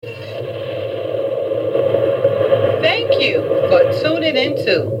you for tuning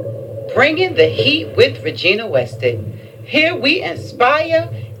into Bringing the Heat with Regina Weston. Here we inspire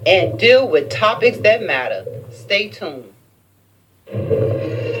and deal with topics that matter. Stay tuned.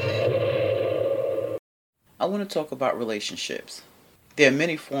 I want to talk about relationships. There are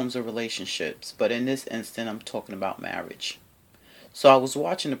many forms of relationships, but in this instant, I'm talking about marriage. So I was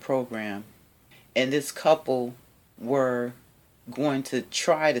watching the program, and this couple were going to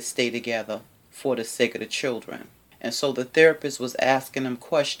try to stay together for the sake of the children. And so the therapist was asking them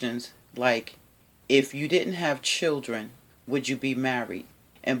questions like, if you didn't have children, would you be married?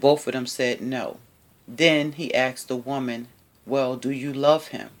 And both of them said no. Then he asked the woman, well, do you love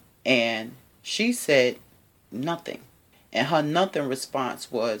him? And she said nothing. And her nothing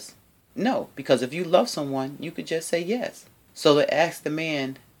response was no, because if you love someone, you could just say yes. So they asked the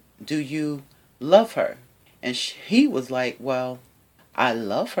man, do you love her? And he was like, well, I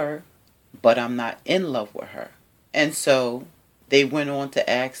love her, but I'm not in love with her. And so they went on to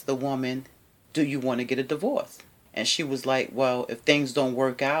ask the woman, do you want to get a divorce? And she was like, well, if things don't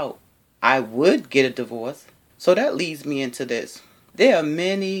work out, I would get a divorce. So that leads me into this. There are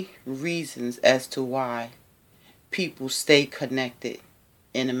many reasons as to why people stay connected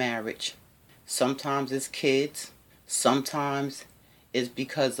in a marriage. Sometimes it's kids. Sometimes it's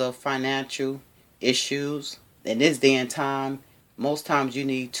because of financial issues. In this day and time, most times you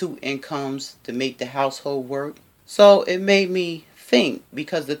need two incomes to make the household work. So it made me think,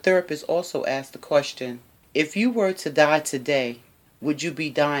 because the therapist also asked the question, if you were to die today, would you be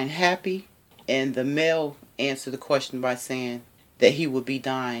dying happy? And the male answered the question by saying that he would be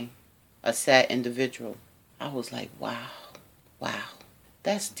dying a sad individual. I was like, wow,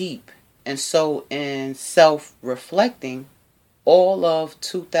 that's deep. And so in self-reflecting, all of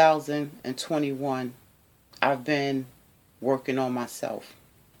 2021, I've been working on myself.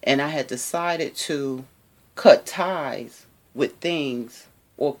 And I had decided to cut ties with things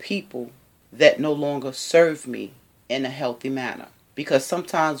or people that no longer serve me in a healthy manner. Because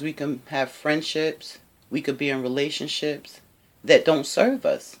sometimes we can have friendships, we could be in relationships that don't serve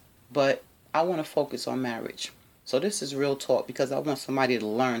us. But I want to focus on marriage. So this is real talk because I want somebody to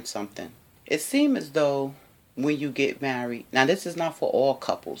learn something. It seems as though when you get married, now this is not for all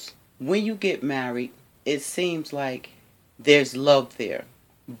couples. When you get married, it seems like there's love there.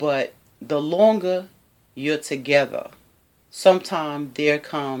 But the longer you're together, sometimes there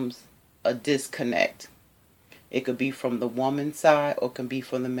comes a disconnect. It could be from the woman's side or it can be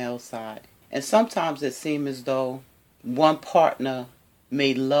from the male side. And sometimes it seems as though one partner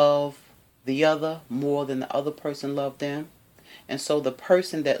may love the other more than the other person loved them. And so the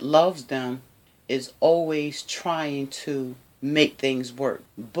person that loves them is always trying to make things work.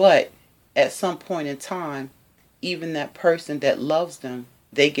 But at some point in time, even that person that loves them,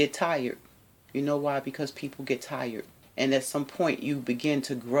 they get tired. You know why? Because people get tired. And at some point you begin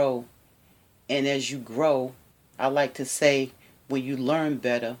to grow. And as you grow, I like to say, when you learn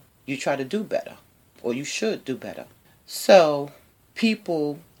better, you try to do better. Or you should do better. So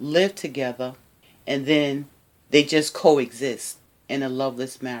people live together and then they just coexist in a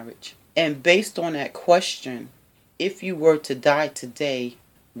loveless marriage. And based on that question, if you were to die today,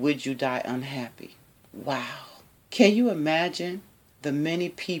 would you die unhappy? Wow. Can you imagine the many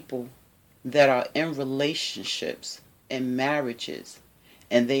people that are in relationships and marriages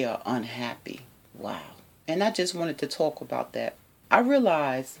and they are unhappy? Wow. And I just wanted to talk about that. I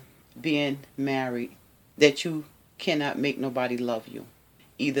realize being married that you cannot make nobody love you.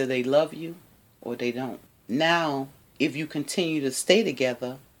 Either they love you or they don't. Now, if you continue to stay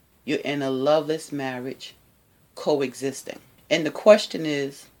together, you're in a loveless marriage, coexisting. And the question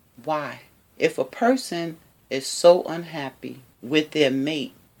is, why? If a person is so unhappy with their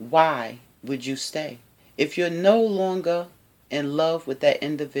mate, why would you stay? If you're no longer in love with that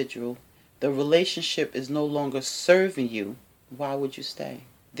individual, the relationship is no longer serving you, why would you stay?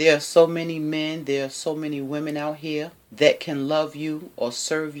 There are so many men, there are so many women out here that can love you or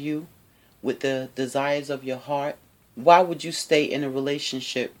serve you with the desires of your heart. Why would you stay in a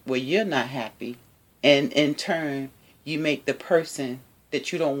relationship where you're not happy and in turn you make the person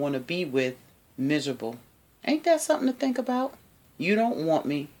that you don't want to be with miserable? Ain't that something to think about? You don't want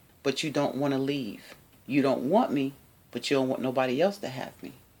me, but you don't want to leave. You don't want me, but you don't want nobody else to have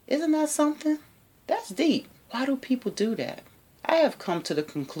me. Isn't that something? That's deep. Why do people do that? I have come to the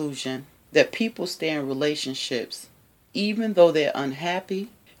conclusion that people stay in relationships even though they're unhappy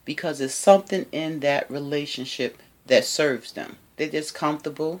because there's something in that relationship that serves them. They're just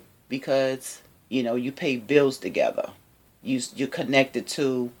comfortable because, you pay bills together. You're connected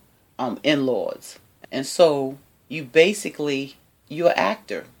to in-laws. And so you're an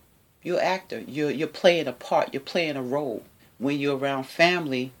actor. You're an actor. You're playing a part. You're playing a role. When you're around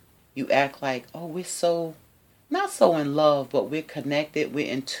family, you act like, oh, we're so, not so in love, but we're connected,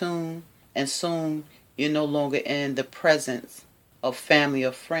 we're in tune, and soon you're no longer in the presence of family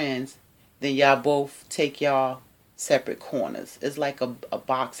or friends, then y'all both take y'all separate corners. It's like a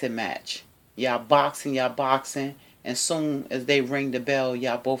boxing match. Y'all boxing, and soon as they ring the bell,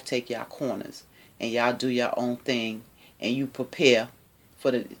 y'all both take y'all corners, and y'all do your own thing, and you prepare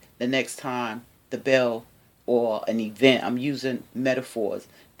for the next time the bell or an event. I'm using metaphors.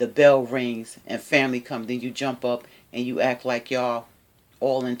 The bell rings and family comes, then you jump up and you act like y'all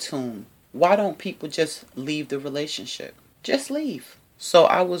all in tune. Why don't people just leave the relationship? Just leave. So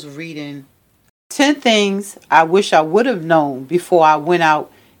I was reading 10 things I wish I would have known before I went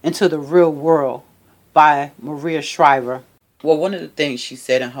out into the real world by Maria Shriver. Well, one of the things she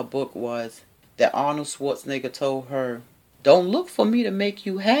said in her book was that Arnold Schwarzenegger told her, don't look for me to make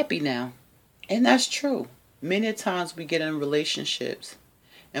you happy now. And that's true. Many times we get in relationships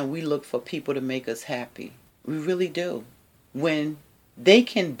and we look for people to make us happy. We really do. When they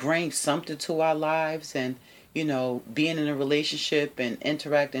can bring something to our lives, and being in a relationship and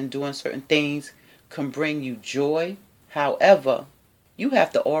interacting and doing certain things can bring you joy. However, you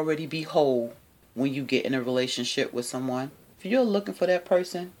have to already be whole when you get in a relationship with someone. If you're looking for that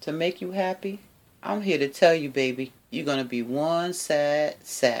person to make you happy, I'm here to tell you, baby, you're going to be one sad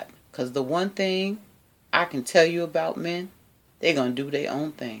sap. Because the one thing I can tell you about men, they're going to do their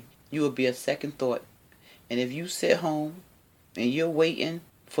own thing. You will be a second thought. And if you sit home and you're waiting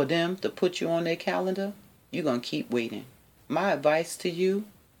for them to put you on their calendar, you're going to keep waiting. My advice to you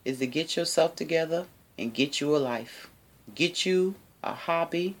is to get yourself together and get you a life. Get you a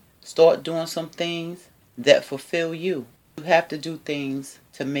hobby. Start doing some things that fulfill you. You have to do things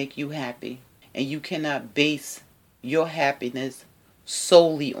to make you happy. And you cannot base your happiness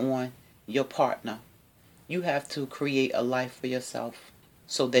solely on your partner. You have to create a life for yourself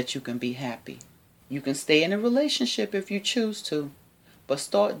so that you can be happy. You can stay in a relationship if you choose to, but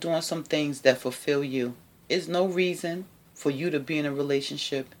start doing some things that fulfill you. There's no reason for you to be in a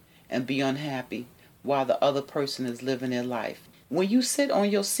relationship and be unhappy while the other person is living their life. When you sit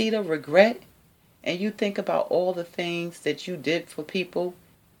on your seat of regret and you think about all the things that you did for people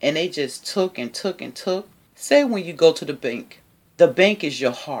and they just took and took and took, say when you go to the bank is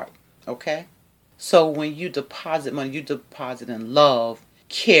your heart, okay? So when you deposit money, you deposit in love,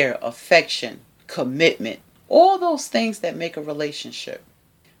 care, affection, commitment, all those things that make a relationship.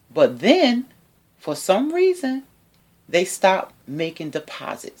 But then, for some reason, they stop making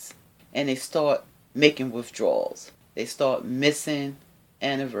deposits and they start making withdrawals. They start missing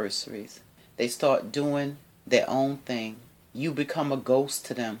anniversaries. They start doing their own thing. You become a ghost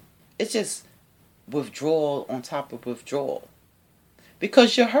to them. It's just withdrawal on top of withdrawal.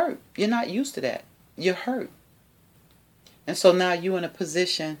 Because you're hurt. You're not used to that. You're hurt. And so now you're in a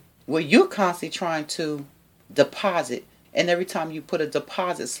position where you're constantly trying to deposit. And every time you put a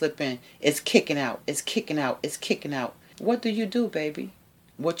deposit slip in, it's kicking out. It's kicking out. It's kicking out. What do, baby?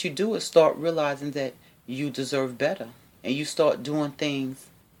 What you do is start realizing that you deserve better. And you start doing things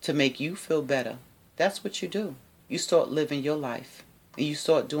to make you feel better. That's what you do. You start living your life. And you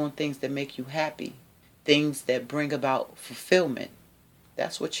start doing things that make you happy. Things that bring about fulfillment.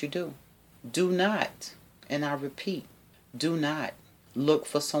 That's what you do. Do not, and I repeat, do not look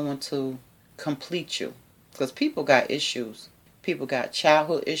for someone to complete you. Because people got issues. People got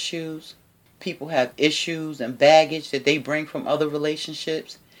childhood issues. People have issues and baggage that they bring from other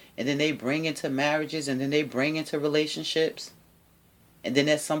relationships. And then they bring into marriages, and then they bring into relationships. And then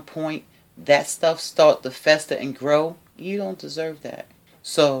at some point, that stuff starts to fester and grow. You don't deserve that.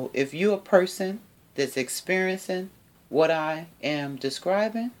 So if you're a person that's experiencing what I am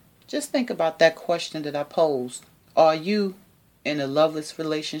describing, just think about that question that I posed. Are you in a loveless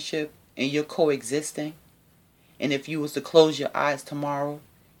relationship and you're coexisting? And if you was to close your eyes tomorrow,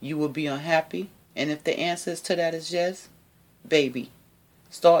 you will be unhappy? And if the answer to that is yes, baby,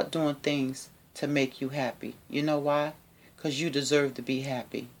 start doing things to make you happy. You know why? Because you deserve to be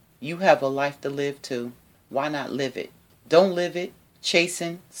happy. You have a life to live too. Why not live it? Don't live it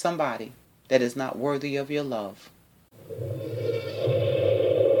chasing somebody that is not worthy of your love.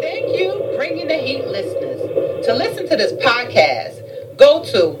 Thank you, Bringing the Heat listeners. To listen to this podcast, go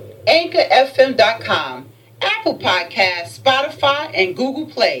to anchorfm.com, Apple Podcasts, Spotify, and Google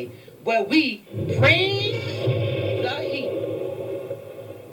Play, where we bring